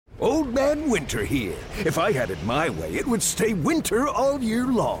Old Man Winter here. If I had it my way, it would stay winter all year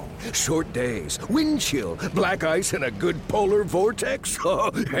long. Short days, wind chill, black ice, and a good polar vortex.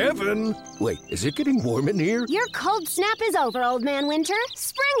 Oh, heaven! Wait, is it getting warm in here? Your cold snap is over, Old Man Winter.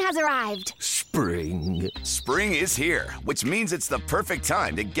 Spring has arrived. Spring. Spring is here, which means it's the perfect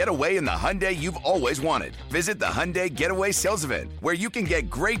time to get away in the Hyundai you've always wanted. Visit the Hyundai Getaway Sales Event, where you can get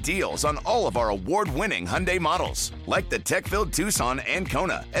great deals on all of our award-winning Hyundai models, like the tech-filled Tucson and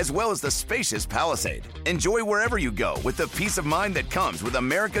Kona, as well as the spacious Palisade. Enjoy wherever you go with the peace of mind that comes with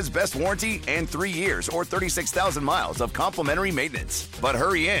America's best warranty and 3 years or 36,000 miles of complimentary maintenance. But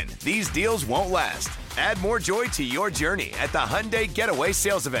hurry in, these deals won't last. Add more joy to your journey at the Hyundai Getaway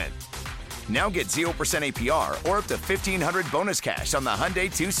Sales Event. Now get 0% APR or up to $1,500 bonus cash on the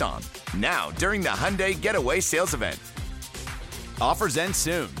Hyundai Tucson. Now, during the Hyundai Getaway Sales Event. Offers end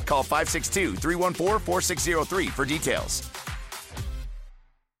soon. Call 562-314-4603 for details.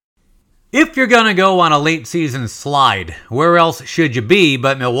 If you're going to go on a late season slide, where else should you be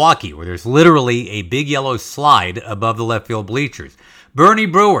but Milwaukee, where there's literally a big yellow slide above the left field bleachers? Bernie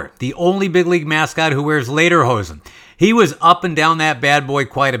Brewer, the only big league mascot who wears lederhosen. He was up and down that bad boy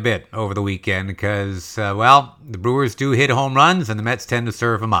quite a bit over the weekend because, the Brewers do hit home runs and the Mets tend to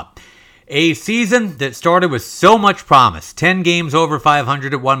serve them up. A season that started with so much promise. 10 games over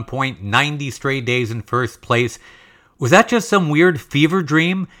 500 at one point, 90 straight days in first place. Was that just some weird fever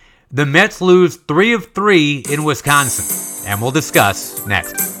dream? The Mets lose 3 of 3 in Wisconsin, and we'll discuss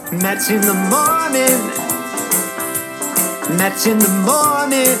next. Mets in the morning. Mets in the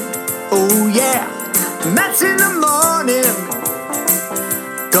morning. Oh yeah. Mets in the morning.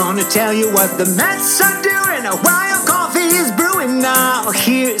 Gonna tell you what the Mets are doing while coffee is brewing. Now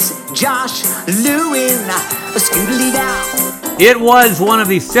here's Josh Lewin. Scootily down. It was one of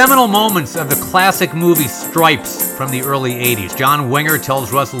the seminal moments of the classic movie Stripes from the early 80s. John Winger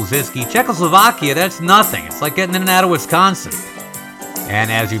tells Russell Zisky, Czechoslovakia, that's nothing. It's like getting in and out of Wisconsin.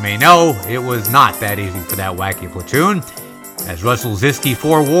 And as you may know, it was not that easy for that wacky platoon. As Russell Zisky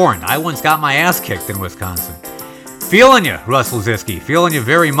forewarned, I once got my ass kicked in Wisconsin. Feeling you, Russell Zisky. Feeling you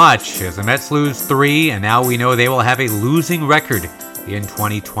very much as the Mets lose 3, and now we know they will have a losing record in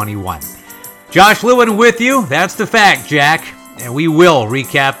 2021. Josh Lewin with you. That's the fact, Jack. And we will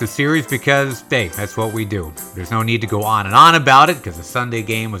recap the series because, hey, that's what we do. There's no need to go on and on about it because the Sunday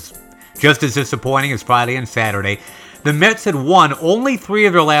game was just as disappointing as Friday and Saturday. The Mets had won only 3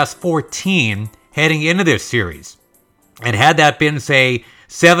 of their last 14 heading into this series. And had that been, say,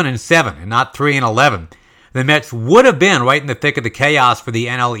 7-7 and not 3-11, the Mets would have been right in the thick of the chaos for the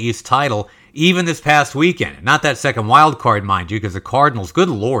NL East title even this past weekend. Not that second wild card, mind you, because the Cardinals, good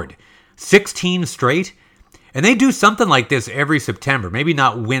Lord, 16 straight? And they do something like this every September. Maybe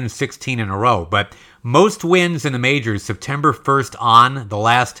not win 16 in a row, but most wins in the majors September 1st on the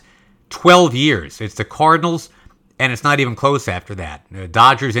last 12 years. It's the Cardinals, and it's not even close after that.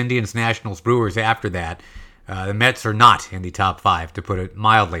 Dodgers, Indians, Nationals, Brewers after that. The Mets are not in the top 5, to put it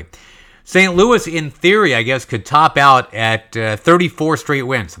mildly. St. Louis, in theory, I guess, could top out at 34 straight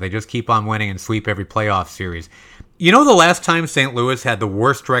wins. So they just keep on winning and sweep every playoff series. You know the last time St. Louis had the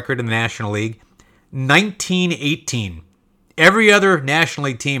worst record in the National League? 1918. Every other National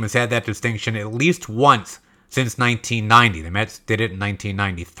League team has had that distinction at least once since 1990. The Mets did it in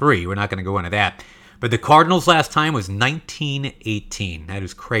 1993. We're not going to go into that. But the Cardinals last time was 1918. That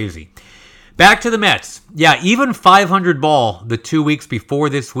is crazy. Back to the Mets. Yeah, even 500 ball the 2 weeks before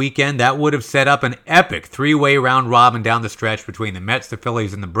this weekend, that would have set up an epic 3-way round robin down the stretch between the Mets, the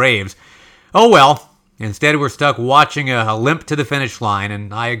Phillies, and the Braves. Oh well. Instead, we're stuck watching a limp to the finish line,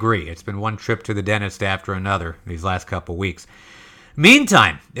 and I agree. It's been one trip to the dentist after another these last couple weeks.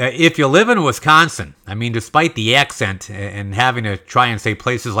 Meantime, if you live in Wisconsin, I mean, despite the accent and having to try and say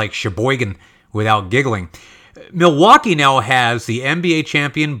places like Sheboygan without giggling, Milwaukee now has the NBA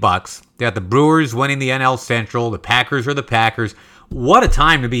champion Bucks. They got the Brewers winning the NL Central. The Packers are the Packers. What a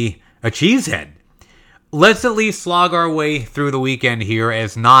time to be a cheesehead. Let's at least slog our way through the weekend here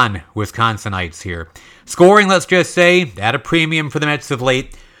as non-Wisconsinites here. Scoring, let's just say, at a premium for the Mets of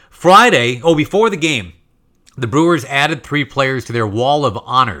late. Friday, before the game, the Brewers added 3 players to their wall of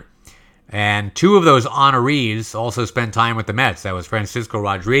honor. And 2 of those honorees also spent time with the Mets. That was Francisco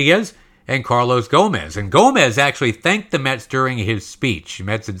Rodriguez and Carlos Gomez. And Gomez actually thanked the Mets during his speech. The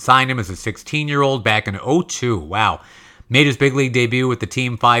Mets had signed him as a 16-year-old back in 2002. Wow. Made his big league debut with the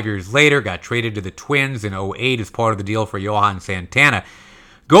team 5 years later, got traded to the Twins in 2008 as part of the deal for Johan Santana.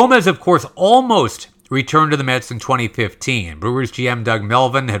 Gomez, of course, almost returned to the Mets in 2015. Brewers GM Doug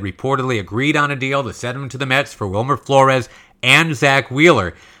Melvin had reportedly agreed on a deal to send him to the Mets for Wilmer Flores and Zach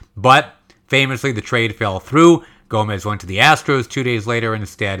Wheeler. But famously, the trade fell through. Gomez went to the Astros 2 days later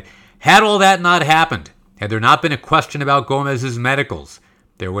instead. Had all that not happened, had there not been a question about Gomez's medicals,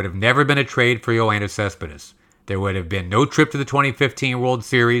 there would have never been a trade for Yoenis Cespedes. There would have been no trip to the 2015 World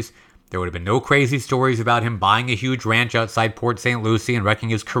Series. There would have been no crazy stories about him buying a huge ranch outside Port St. Lucie and wrecking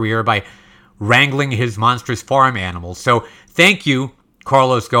his career by wrangling his monstrous farm animals. So thank you,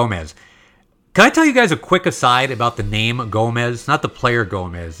 Carlos Gomez. Can I tell you guys a quick aside about the name Gomez? Not the player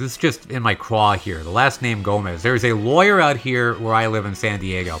Gomez. This is just in my craw here. The last name Gomez. There's a lawyer out here where I live in San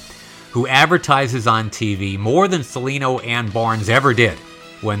Diego who advertises on TV more than Celino and Barnes ever did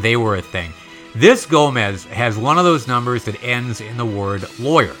when they were a thing. This Gomez has one of those numbers that ends in the word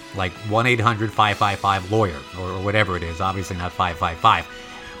lawyer, like 1-800-555-LAWYER, or whatever it is, obviously not 555.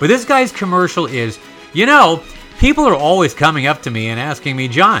 But this guy's commercial is, people are always coming up to me and asking me,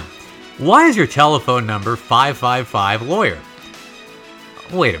 John, why is your telephone number 555-LAWYER?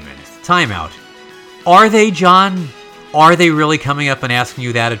 Wait a minute, time out. Are they, John? Are they really coming up and asking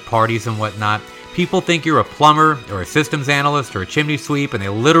you that at parties and whatnot? People think you're a plumber or a systems analyst or a chimney sweep, and they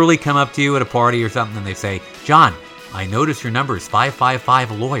literally come up to you at a party or something and they say, John, I notice your number is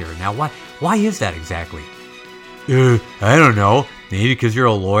 555-LAWYER. Now, why is that exactly? I don't know. Maybe because you're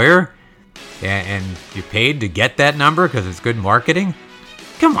a lawyer and you're paid to get that number because it's good marketing?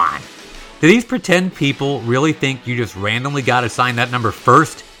 Come on. Do these pretend people really think you just randomly got assigned that number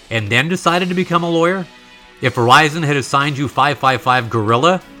first and then decided to become a lawyer? If Verizon had assigned you 555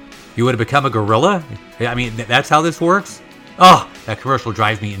 Gorilla, you would have become a gorilla? I mean, that's how this works? Oh, that commercial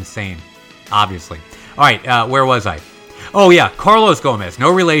drives me insane, obviously. All right, where was I? Oh, yeah, Carlos Gomez.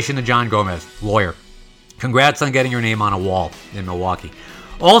 No relation to John Gomez, lawyer. Congrats on getting your name on a wall in Milwaukee.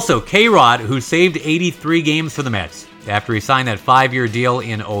 Also, K-Rod, who saved 83 games for the Mets after he signed that 5-year deal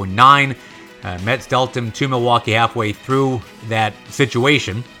in 2009. Mets dealt him to Milwaukee halfway through that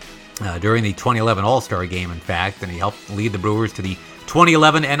situation during the 2011 All-Star game, in fact, and he helped lead the Brewers to the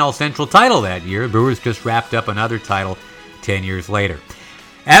 2011 NL Central title that year. Brewers just wrapped up another title 10 years later.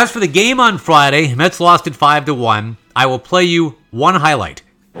 As for the game on Friday, Mets lost it 5-1. I will play you one highlight.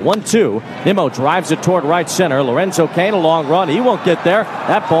 1-2. Nimmo drives it toward right center. Lorenzo Cain, a long run. He won't get there.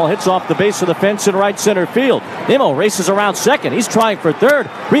 That ball hits off the base of the fence in right center field. Nimmo races around second. He's trying for third.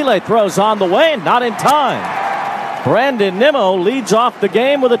 Relay throws on the way and not in time. Brandon Nimmo leads off the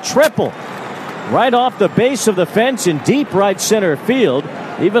game with a triple. Right off the base of the fence in deep right center field.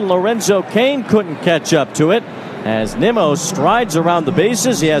 Even Lorenzo Cain couldn't catch up to it. As Nimmo strides around the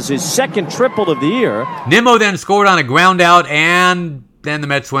bases, he has his second triple of the year. Nimmo then scored on a ground out, and then the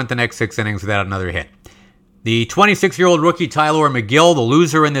Mets went the next 6 innings without another hit. The 26-year-old rookie Tylor Megill, the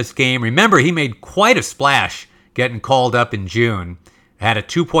loser in this game, remember he made quite a splash getting called up in June. Had a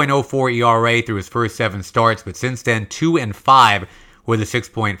 2.04 ERA through his first 7 starts, but since then 2-5 with a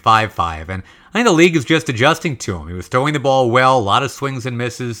 6.55. And I think the league is just adjusting to him. He was throwing the ball well, a lot of swings and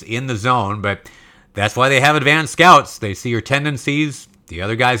misses in the zone, but that's why they have advanced scouts. They see your tendencies. The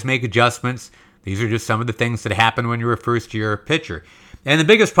other guys make adjustments. These are just some of the things that happen when you're a first-year pitcher. And the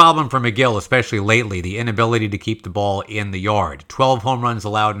biggest problem for Megill, especially lately, the inability to keep the ball in the yard. 12 home runs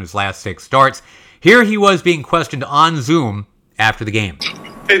allowed in his last 6 starts. Here he was being questioned on Zoom after the game.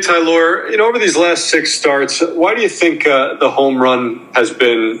 Hey, Tylor, over these last 6 starts, why do you think the home run has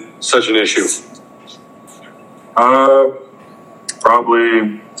been such an issue?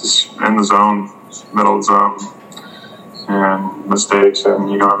 Probably just in the zone, middle of the zone, and mistakes, and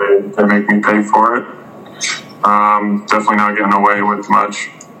they make me pay for it. Definitely not getting away with much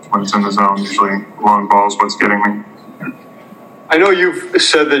when it's in the zone. Usually long balls what's getting me. I know you've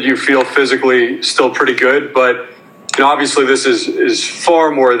said that you feel physically still pretty good, but obviously this is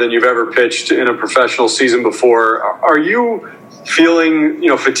far more than you've ever pitched in a professional season before. Are you feeling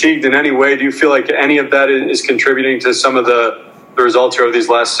fatigued in any way? Do you feel like any of that is contributing to some of the results here of these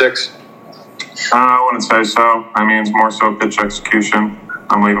last 6? I wouldn't say so. I mean, it's more so pitch execution.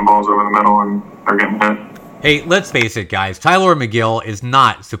 I'm leaving balls over the middle and they're getting hit. Hey, let's face it, guys. Tylor Megill is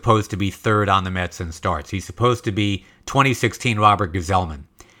not supposed to be third on the Mets in starts. He's supposed to be 2016 Robert Gsellman.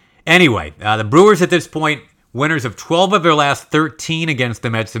 Anyway, the Brewers at this point, winners of 12 of their last 13 against the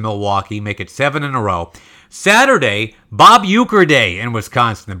Mets in Milwaukee, make it 7 in a row. Saturday, Bob Uecker Day in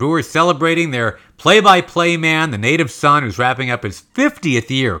Wisconsin. The Brewers celebrating their play-by-play man, the native son, who's wrapping up his 50th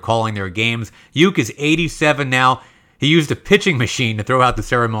year calling their games. Ueck is 87 now. He used a pitching machine to throw out the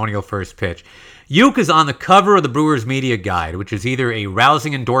ceremonial first pitch. Ueck is on the cover of the Brewers Media Guide, which is either a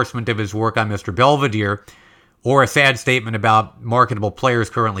rousing endorsement of his work on Mr. Belvedere or a sad statement about marketable players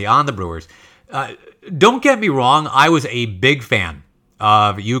currently on the Brewers. Don't get me wrong, I was a big fan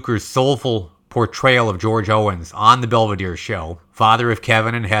of Uecker's soulful portrayal of George Owens on the Belvedere show, father of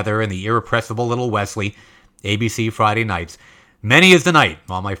Kevin and Heather and the irrepressible little Wesley. ABC Friday nights. Many is the night,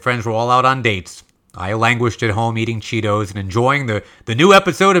 while my friends were all out on dates, I languished at home eating Cheetos and enjoying the new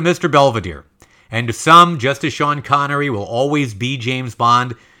episode of Mr. Belvedere. And to some, just as Sean Connery will always be James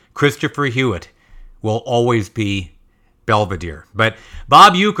Bond, Christopher Hewitt will always be Belvedere. But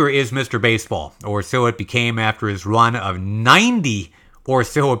Bob Uecker is Mr. Baseball, or so it became after his run of 90 or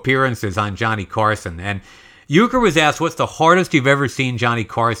so appearances on Johnny Carson. And Uecker was asked, what's the hardest you've ever seen Johnny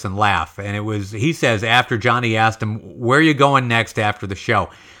Carson laugh? And it was, he says, after Johnny asked him, where are you going next after the show?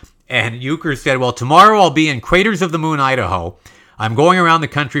 And Uecker said, well, tomorrow I'll be in Craters of the Moon, Idaho. I'm going around the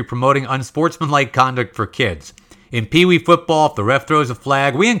country promoting unsportsmanlike conduct for kids. In Pee Wee football, if the ref throws a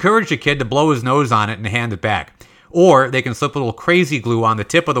flag, we encourage the kid to blow his nose on it and hand it back. Or they can slip a little crazy glue on the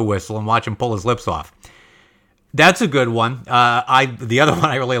tip of the whistle and watch him pull his lips off. That's a good one. The other one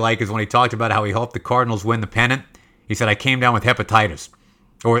I really like is when he talked about how he hoped the Cardinals win the pennant. He said, I came down with hepatitis.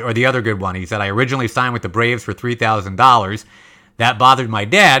 Or the other good one, he said, I originally signed with the Braves for $3,000. That bothered my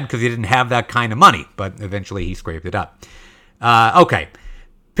dad because he didn't have that kind of money, but eventually he scraped it up. Okay,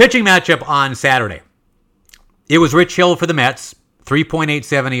 pitching matchup on Saturday. It was Rich Hill for the Mets,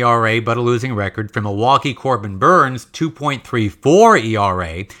 3.87 ERA, but a losing record. For Milwaukee, Corbin Burns, 2.34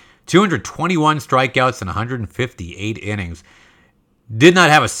 ERA, 221 strikeouts and 158 innings. Did not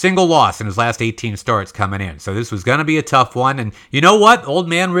have a single loss in his last 18 starts coming in. So this was going to be a tough one. And you know what? Old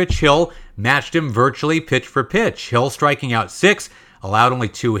man Rich Hill matched him virtually pitch for pitch. Hill striking out 6, allowed only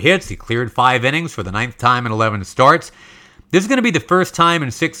 2 hits. He cleared 5 innings for the 9th time in 11 starts. This is going to be the first time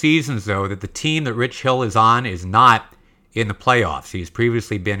in 6 seasons, though, that the team that Rich Hill is on is not in the playoffs. He's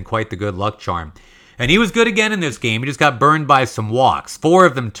previously been quite the good luck charm. And he was good again in this game. He just got burned by some walks, 4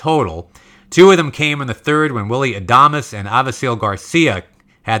 of them total. 2 of them came in the third when Willie Adames and Avisail Garcia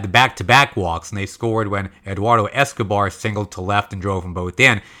had the back-to-back walks, and they scored when Eduardo Escobar singled to left and drove them both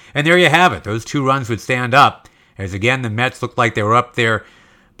in. And there you have it. Those 2 runs would stand up, as again the Mets looked like they were up there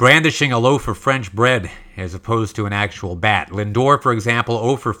brandishing a loaf of French bread as opposed to an actual bat. Lindor, for example,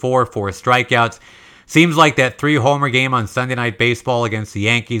 0 for 4 strikeouts. Seems like that 3-homer game on Sunday Night Baseball against the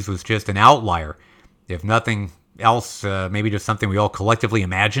Yankees was just an outlier. If nothing else, maybe just something we all collectively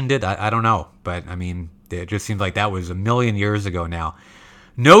imagined it. I don't know. But, I mean, it just seems like that was a million years ago now.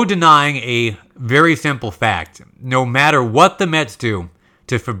 No denying a very simple fact. No matter what the Mets do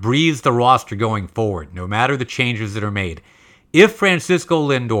to Febreze the roster going forward, no matter the changes that are made, if Francisco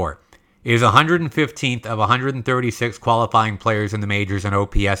Lindor is 115th of 136 qualifying players in the majors and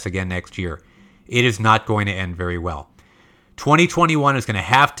OPS again next year, it is not going to end very well. 2021 is going to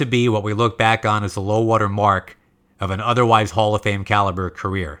have to be what we look back on as the low water mark of an otherwise Hall of Fame caliber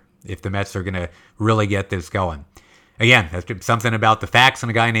career if the Mets are going to really get this going. Again, that's something about the facts and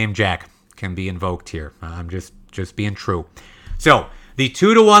a guy named Jack can be invoked here. I'm just being true. So, the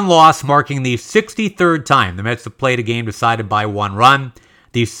 2-1 loss marking the 63rd time the Mets have played a game decided by 1 run.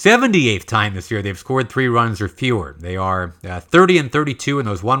 The 78th time this year they've scored 3 runs or fewer. They are 30-32 in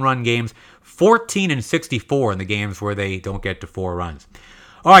those 1-run games, 14-64 in the games where they don't get to 4 runs.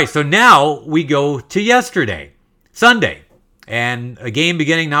 All right, so now we go to yesterday, Sunday, and a game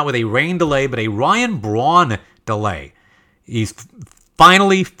beginning not with a rain delay, but a Ryan Braun delay. He's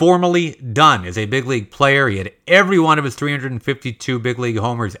finally formally done as a big league player. He had every one of his 352 big league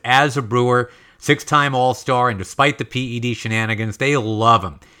homers as a Brewer, 6-time All-Star, and despite the PED shenanigans, they love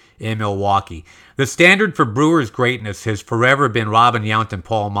him in Milwaukee. The standard for Brewers' greatness has forever been Robin Yount and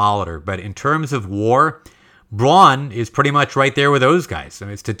Paul Molitor, but in terms of WAR, Braun is pretty much right there with those guys. I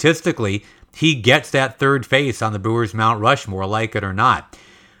mean, statistically, he gets that third face on the Brewers' Mount Rushmore, like it or not.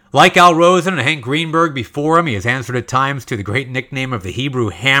 Like Al Rosen and Hank Greenberg before him, he has answered at times to the great nickname of the Hebrew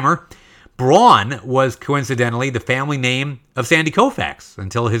Hammer. Braun was coincidentally the family name of Sandy Koufax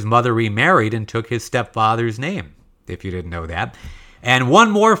until his mother remarried and took his stepfather's name, if you didn't know that. And one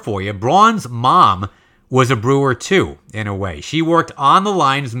more for you. Braun's mom was a brewer too, in a way. She worked on the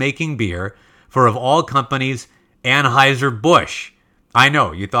lines making beer for, of all companies, Anheuser-Busch. I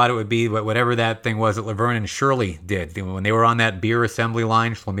know, you thought it would be whatever that thing was that Laverne and Shirley did when they were on that beer assembly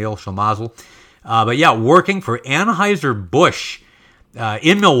line, Schlemiel, Schlemazel. But yeah, working for Anheuser-Busch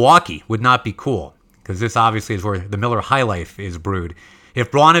in Milwaukee would not be cool, because this obviously is where the Miller High Life is brewed. If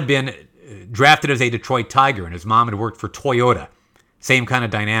Braun had been drafted as a Detroit Tiger and his mom had worked for Toyota, same kind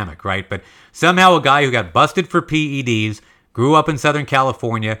of dynamic, right? But somehow a guy who got busted for PEDs, grew up in Southern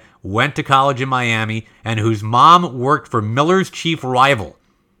California, went to college in Miami, and whose mom worked for Miller's chief rival.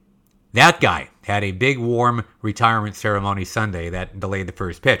 That guy had a big, warm retirement ceremony Sunday that delayed the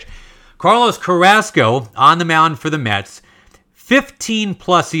first pitch. Carlos Carrasco on the mound for the Mets,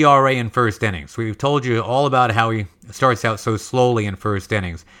 15-plus ERA in first innings. We've told you all about how he starts out so slowly in first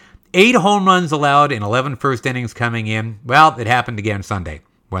innings. 8 home runs allowed in 11 first innings coming in. Well, it happened again Sunday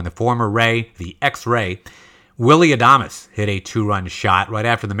when the former Ray, the ex-Ray, Willie Adames hit a 2-run shot right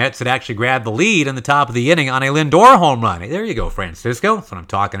after the Mets had actually grabbed the lead in the top of the inning on a Lindor home run. There you go, Francisco. That's what I'm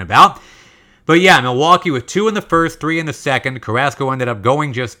talking about. But yeah, Milwaukee with 2 in the first, 3 in the second. Carrasco ended up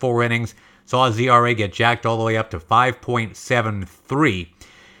going just 4 innings. Saw his ERA get jacked all the way up to 5.73.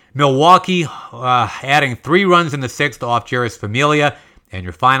 Milwaukee adding 3 runs in the 6th off Jeurys Familia. And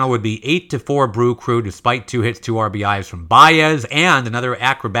your final would be 8-4 Brew Crew, despite 2 hits, 2 RBIs from Baez, and another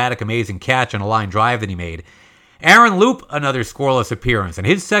acrobatic, amazing catch on a line drive that he made. Aaron Loup, another scoreless appearance, and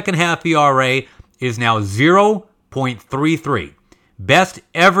his second half ERA is now 0.33. Best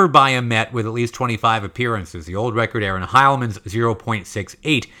ever by a Met with at least 25 appearances. The old record, Aaron Heilman's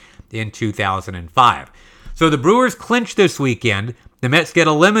 0.68 in 2005. So the Brewers clinch this weekend. The Mets get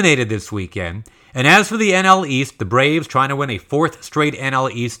eliminated this weekend. And as for the NL East, the Braves trying to win a 4th straight NL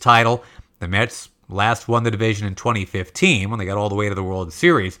East title. The Mets last won the division in 2015 when they got all the way to the World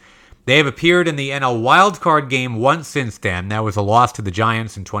Series. They have appeared in the NL wildcard game once since then. That was a loss to the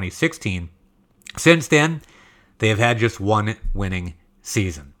Giants in 2016. Since then, they have had just 1 winning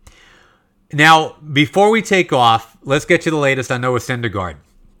season. Now, before we take off, let's get you the latest on Noah Syndergaard.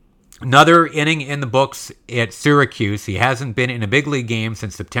 Another inning in the books at Syracuse. He hasn't been in a big league game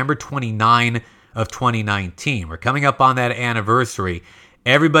since September 29 of 2019. We're coming up on that anniversary.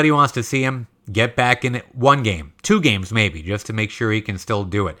 Everybody wants to see him get back in 1 game, 2 games maybe, just to make sure he can still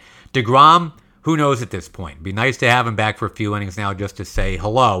do it. DeGrom, who knows at this point? It'd be nice to have him back for a few innings now just to say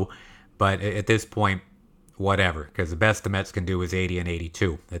hello, but at this point, whatever, because the best the Mets can do is 80 and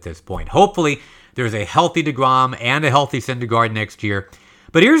 82 at this point. Hopefully, there's a healthy DeGrom and a healthy Syndergaard next year.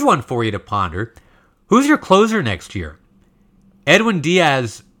 But here's one for you to ponder. Who's your closer next year? Edwin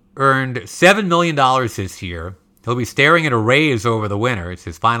Diaz earned $7 million this year. He'll be staring at a raise over the winter. It's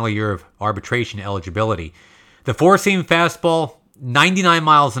his final year of arbitration eligibility. The 4-seam fastball, 99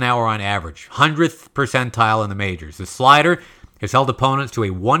 miles an hour on average, 100th percentile in the majors. The slider has held opponents to a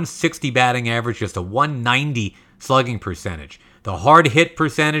 160 batting average, just a 190 slugging percentage. The hard hit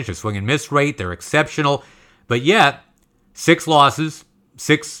percentage, the swing and miss rate, they're exceptional. But yet, 6 losses,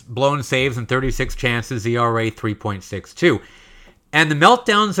 6 blown saves, and 36 chances, ERA 3.62. And the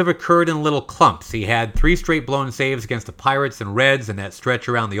meltdowns have occurred in little clumps. He had 3 straight blown saves against the Pirates and Reds in that stretch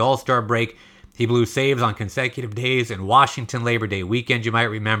around the All-Star break. He blew saves on consecutive days in Washington Labor Day weekend, you might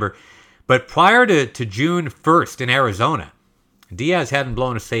remember. But prior to June 1st in Arizona, Diaz hadn't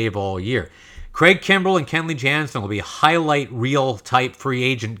blown a save all year. Craig Kimbrell and Kenley Jansen will be highlight reel type free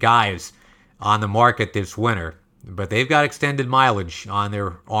agent guys on the market this winter. But they've got extended mileage on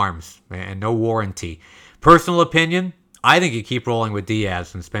their arms and no warranty. Personal opinion, I think you keep rolling with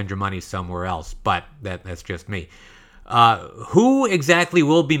Diaz and spend your money somewhere else. But that's just me. Who exactly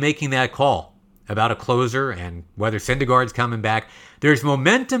will be making that call about a closer and whether Syndergaard's coming back? There's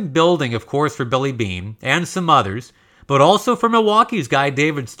momentum building, of course, for Billy Beane and some others, but also for Milwaukee's guy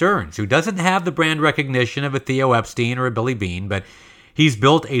David Stearns, who doesn't have the brand recognition of a Theo Epstein or a Billy Beane, but he's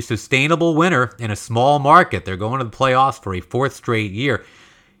built a sustainable winner in a small market. They're going to the playoffs for a 4th straight year.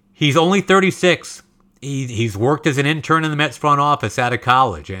 He's only 36. He's worked as an intern in the Mets front office out of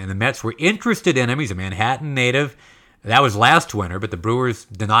college, and the Mets were interested in him. He's a Manhattan native. That was last winter, but the Brewers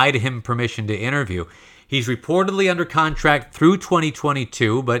denied him permission to interview. He's reportedly under contract through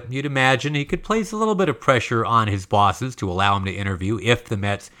 2022, but you'd imagine he could place a little bit of pressure on his bosses to allow him to interview if the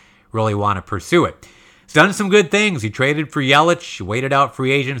Mets really want to pursue it. He's done some good things. He traded for Yelich, waited out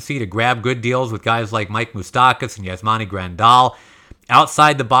free agency to grab good deals with guys like Mike Moustakas and Yasmani Grandal.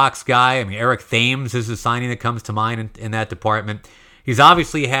 Outside the box guy, Eric Thames is the signing that comes to mind in that department. He's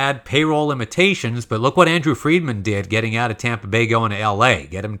obviously had payroll limitations, but look what Andrew Friedman did getting out of Tampa Bay going to L.A.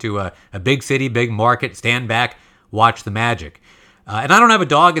 Get him to a big city, big market, stand back, watch the magic. And I don't have a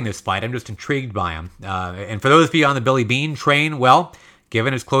dog in this fight. I'm just intrigued by him. And for those of you on the Billy Beane train, well,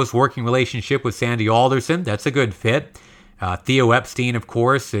 given his close working relationship with Sandy Alderson, that's a good fit. Theo Epstein, of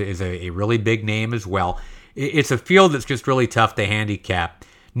course, is a really big name as well. It's a field that's just really tough to handicap.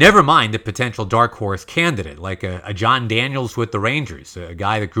 Never mind the potential dark horse candidate, like a John Daniels with the Rangers, a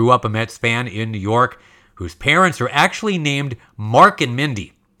guy that grew up a Mets fan in New York, whose parents are actually named Mark and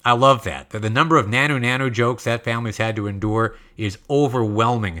Mindy. I love that. The number of nanu jokes that family's had to endure is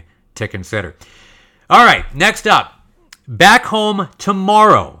overwhelming to consider. All right, next up, back home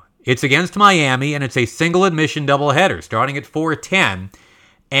tomorrow. It's against Miami, and it's a single admission doubleheader starting at 4:10.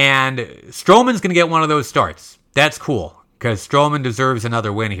 And Stroman's going to get one of those starts. That's cool, because Stroman deserves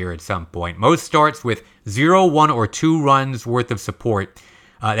another win here at some point. Most starts with 0, 1, or 2 runs worth of support.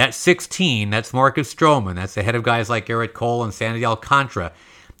 That's 16. That's Marcus Stroman. That's ahead of guys like Gerrit Cole and Sandy Alcantara.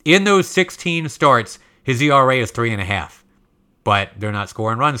 In those 16 starts, his ERA is 3.5. But they're not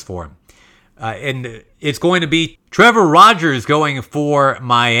scoring runs for him. And it's going to be Trevor Rogers going for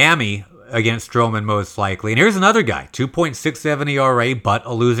Miami against Stroman most likely. And here's another guy, 2.67 ERA, but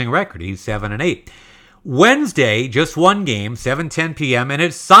a losing record. He's 7-8. Wednesday, just one game, 7:10 p.m., and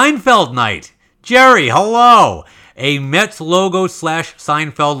it's Seinfeld night. Jerry, hello! A Mets logo /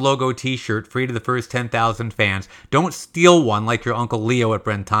 Seinfeld logo t-shirt free to the first 10,000 fans. Don't steal one like your Uncle Leo at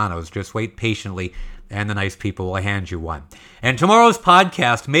Brentano's. Just wait patiently, and the nice people will hand you one. And tomorrow's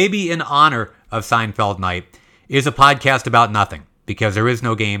podcast, maybe in honor of Seinfeld night, is a podcast about nothing, because there is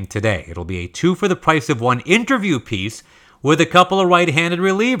no game today. It'll be a 2 for the price of 1 interview piece with a couple of right-handed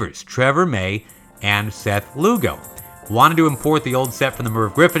relievers, Trevor May and Seth Lugo. Wanted to import the old set from the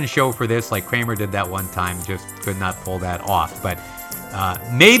Merv Griffin show for this, like Kramer did that one time, just could not pull that off. But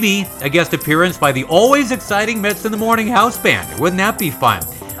maybe a guest appearance by the always exciting Mets in the Morning house band. Wouldn't that be fun?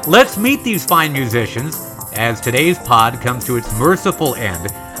 Let's meet these fine musicians as today's pod comes to its merciful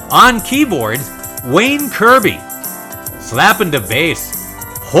end. On keyboards, Wayne Kirby. Slapping the bass,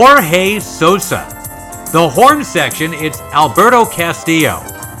 Jorge Sosa. The horn section, it's Alberto Castillo.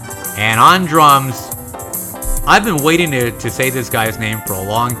 And on drums, I've been waiting to say this guy's name for a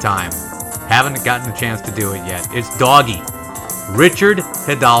long time. Haven't gotten a chance to do it yet. It's Doggy, Richard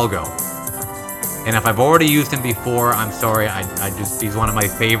Hidalgo. And if I've already used him before, I'm sorry. He's one of my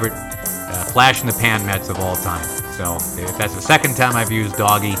favorite flash in the pan Mets of all time. So if that's the second time I've used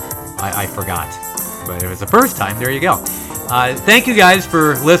Doggy, I forgot. But if it's the first time, there you go. Thank you guys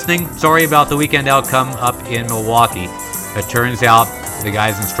for listening. Sorry about the weekend outcome up in Milwaukee. It turns out the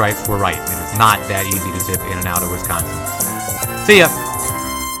guys in stripes were right. It is not that easy to zip in and out of Wisconsin. See ya.